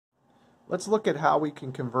Let's look at how we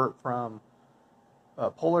can convert from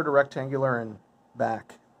polar to rectangular and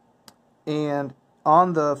back. And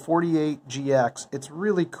on the 48GX, it's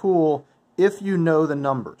really cool if you know the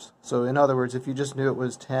numbers. So in other words, if you just knew it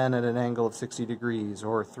was 10 at an angle of 60 degrees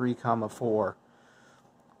or 3,4.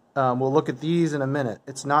 We'll look at these in a minute.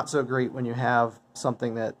 It's not so great when you have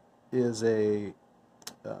something that is a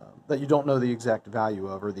that you don't know the exact value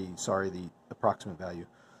of, or the approximate value.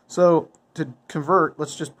 So to convert,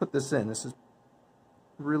 let's just put this in. This is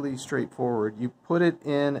really straightforward. You put it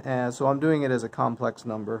in as, so I'm doing it as a complex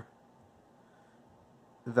number.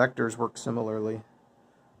 The vectors work similarly.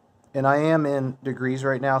 And I am in degrees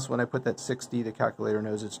right now, so when I put that 60, the calculator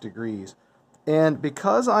knows it's degrees. And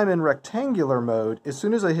because I'm in rectangular mode, as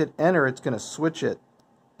soon as I hit enter, it's going to switch it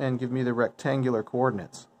and give me the rectangular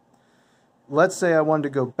coordinates. Let's say I wanted to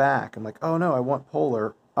go back. I'm like, oh no, I want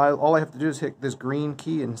polar. All I have to do is hit this green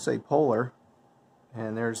key and say polar.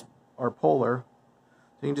 And there's our polar.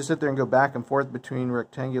 So you can just sit there and go back and forth between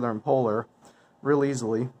rectangular and polar real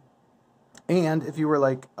easily. And if you were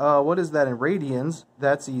like, what is that in radians?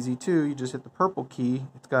 That's easy too. You just hit the purple key.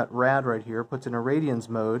 It's got rad right here. Puts in a radians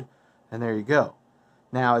mode. And there you go.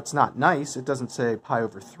 Now, it's not nice. It doesn't say pi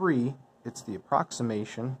over 3. It's the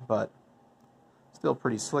approximation, but still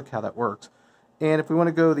pretty slick how that works. And if we want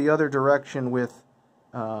to go the other direction with,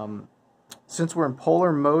 since we're in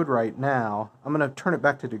polar mode right now, I'm going to turn it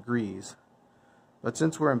back to degrees. But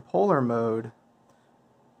since we're in polar mode,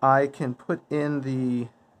 I can put in the,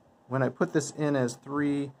 when I put this in as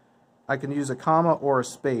 3, I can use a comma or a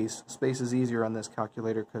space. Space is easier on this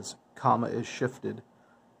calculator because comma is shifted.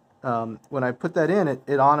 When I put that in,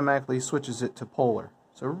 it automatically switches it to polar.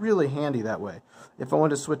 So really handy that way. If I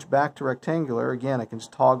want to switch back to rectangular, again, I can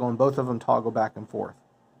just toggle, and both of them toggle back and forth.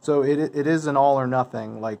 So it is an all or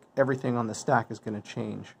nothing, like everything on the stack is going to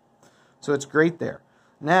change. So it's great there.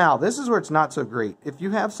 Now, this is where it's not so great. If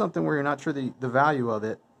you have something where you're not sure the value of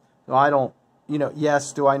it, so I don't,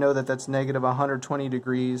 yes, do I know that that's negative 120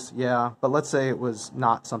 degrees? Yeah, but let's say it was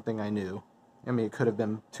not something I knew. I mean, it could have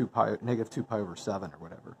been negative 2 pi over 7 or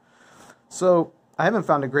whatever. So I haven't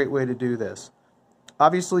found a great way to do this.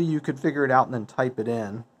 Obviously, you could figure it out and then type it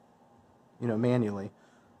in, manually.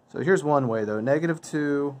 So here's one way, though. Negative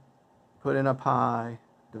 2, put in a pi,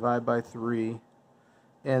 divide by 3,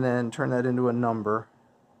 and then turn that into a number,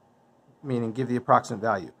 meaning give the approximate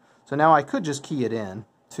value. So now I could just key it in,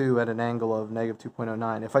 2 at an angle of negative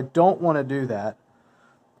 2.09. If I don't want to do that,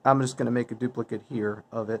 I'm just going to make a duplicate here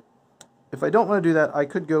of it. If I don't want to do that, I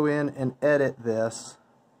could go in and edit this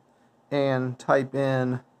and type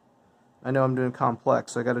in, I know I'm doing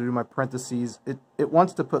complex, so I got to do my parentheses. It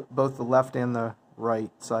wants to put both the left and the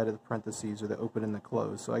right side of the parentheses, or the open and the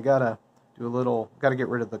close. So I got to do got to get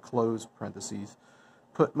rid of the closed parentheses.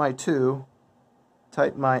 Put my 2,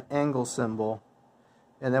 type my angle symbol,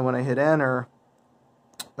 and then when I hit enter,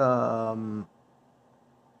 I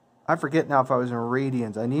forget now if I was in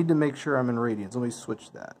radians. I need to make sure I'm in radians. Let me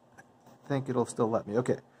switch that. I think it'll still let me.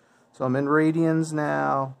 Okay, so I'm in radians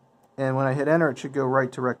now. And when I hit enter, it should go right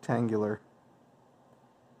to rectangular.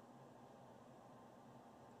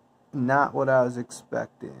 Not what I was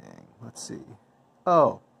expecting. Let's see.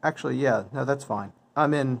 Oh, actually, yeah. No, that's fine.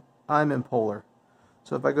 I'm in polar.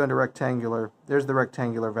 So if I go into rectangular, there's the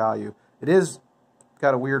rectangular value. It is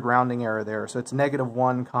got a weird rounding error there. So it's negative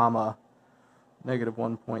 1 comma negative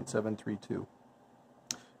 1.732.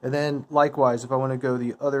 And then likewise, if I want to go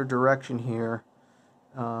the other direction here,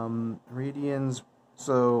 radians.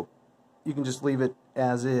 So you can just leave it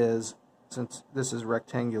as is, since this is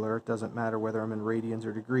rectangular. It doesn't matter whether I'm in radians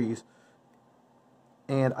or degrees.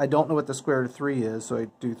 And I don't know what the square root of 3 is, so I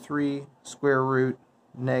do 3 square root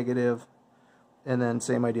negative, and then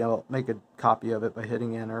same idea, I'll make a copy of it by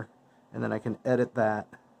hitting enter, and then I can edit that,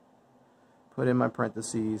 put in my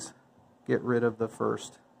parentheses, get rid of the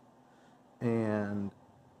first, and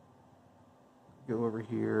go over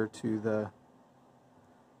here to the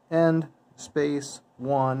end, space,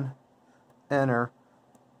 1, enter,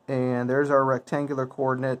 and there's our rectangular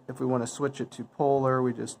coordinate. If we want to switch it to polar,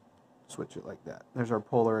 we just switch it like that. There's our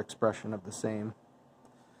polar expression of the same.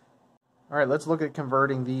 Alright, let's look at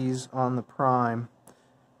converting these on the prime.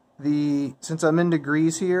 Since I'm in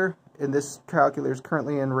degrees here, and this calculator is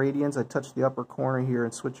currently in radians, I touch the upper corner here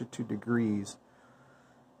and switch it to degrees.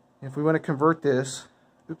 If we want to convert this,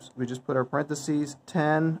 we just put our parentheses,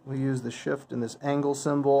 10, we use the shift and this angle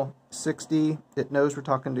symbol, 60, it knows we're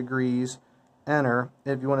talking degrees, enter.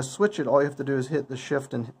 And if you want to switch it, all you have to do is hit the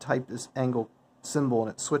shift and type this angle symbol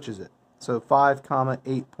and it switches it. So 5,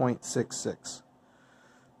 8.66,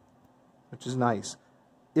 which is nice.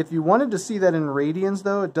 If you wanted to see that in radians,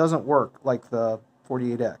 though, it doesn't work like the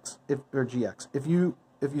 48x, or GX. If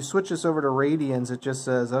you switch this over to radians, it just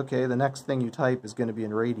says, okay, the next thing you type is going to be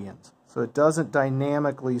in radians. So it doesn't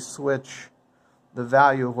dynamically switch the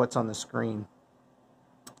value of what's on the screen.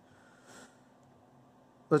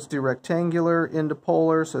 Let's do rectangular into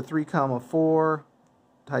polar, so 3, 4,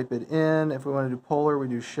 type it in. If we want to do polar, we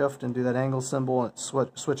do shift and do that angle symbol, and it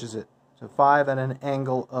switches it. So 5 at an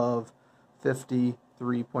angle of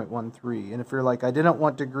 53.13. And if you're like, I didn't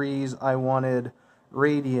want degrees, I wanted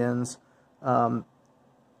radians,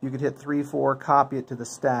 you could hit 3, 4, copy it to the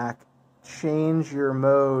stack, change your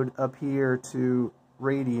mode up here to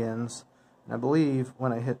radians, and I believe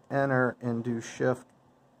when I hit enter and do shift,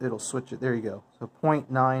 it'll switch it. There you go. So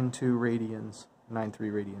 0.92 radians, 93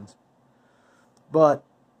 radians. But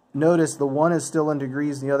notice the one is still in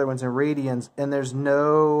degrees and the other one's in radians, and there's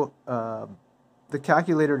no, the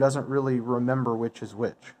calculator doesn't really remember which is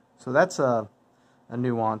which. So that's a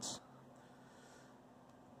nuance.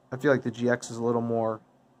 I feel like the GX is a little more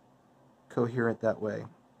coherent that way.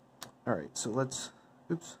 Alright, so let's,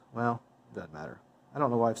 oops, well, it doesn't matter. I don't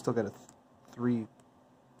know why I've still got a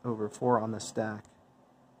 3/4 on the stack.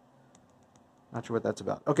 Not sure what that's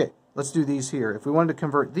about. Okay, let's do these here. If we wanted to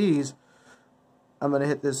convert these, I'm going to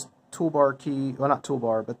hit this toolbar key, well, not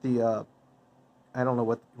toolbar, but the, I don't know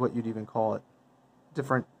what you'd even call it.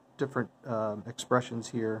 Different expressions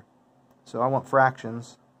here. So I want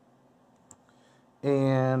fractions.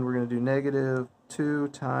 And we're going to do -2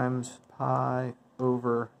 times pi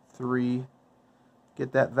over 3.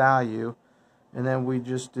 Get that value. And then we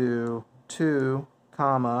just do 2,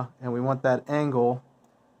 comma, and we want that angle.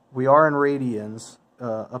 We are in radians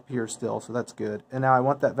up here still, so that's good. And now I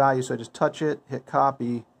want that value, so I just touch it, hit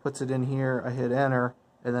copy, puts it in here, I hit enter,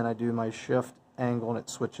 and then I do my shift angle and it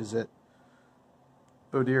switches it.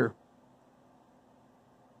 Oh dear.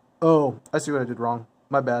 Oh, I see what I did wrong.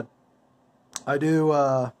 My bad. I do,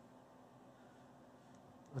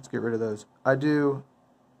 let's get rid of those. I do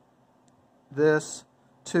this,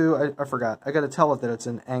 2, I forgot. I got to tell it that it's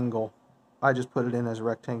an angle. I just put it in as a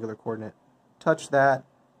rectangular coordinate. Touch that,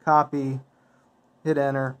 copy, hit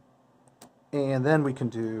enter, and then we can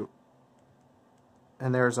do,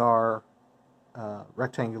 and there's our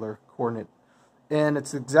rectangular coordinate. And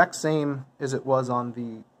it's the exact same as it was on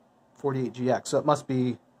the 48GX, so it must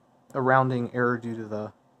be a rounding error due to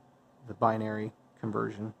the binary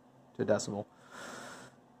conversion to decimal.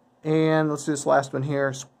 And let's do this last one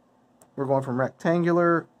here. We're going from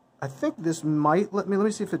rectangular. I think this might let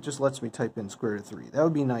me see if it just lets me type in square root of 3. That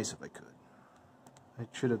would be nice if I could. I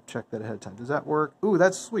should have checked that ahead of time. Does that work? Ooh,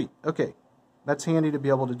 that's sweet. Okay. That's handy to be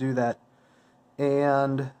able to do that.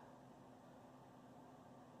 And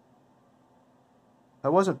I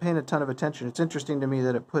wasn't paying a ton of attention. It's interesting to me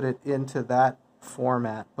that it put it into that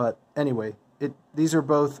format. But anyway, these are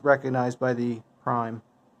both recognized by the prime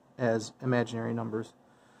as imaginary numbers.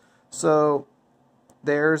 So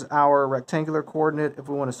there's our rectangular coordinate. If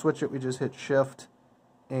we want to switch it, we just hit shift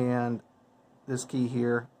and this key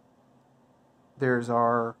here. There's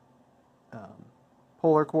our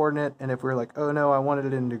polar coordinate, and if we're like, oh no, I wanted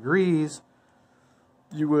it in degrees,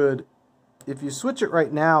 you would, if you switch it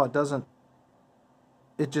right now, it doesn't,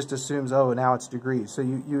 it just assumes, oh, now it's degrees. So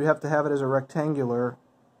you have to have it as a rectangular,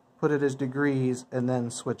 put it as degrees, and then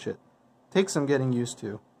switch it. Takes some getting used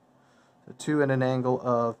to. So 2 at an angle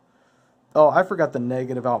of, oh, I forgot the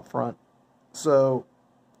negative out front. So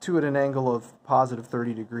 2 at an angle of positive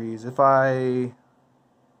 30 degrees. If I,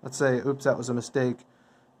 let's say, oops, that was a mistake.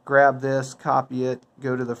 Grab this, copy it,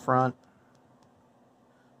 go to the front.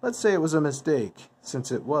 Let's say it was a mistake,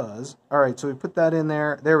 since it was. Alright, so we put that in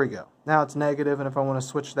there. There we go. Now it's negative, and if I want to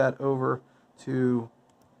switch that over to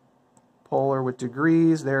polar with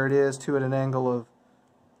degrees, there it is, 2 at an angle of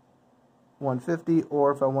 150. Or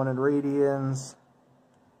if I wanted radians,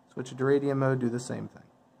 switch it to radian mode, do the same thing.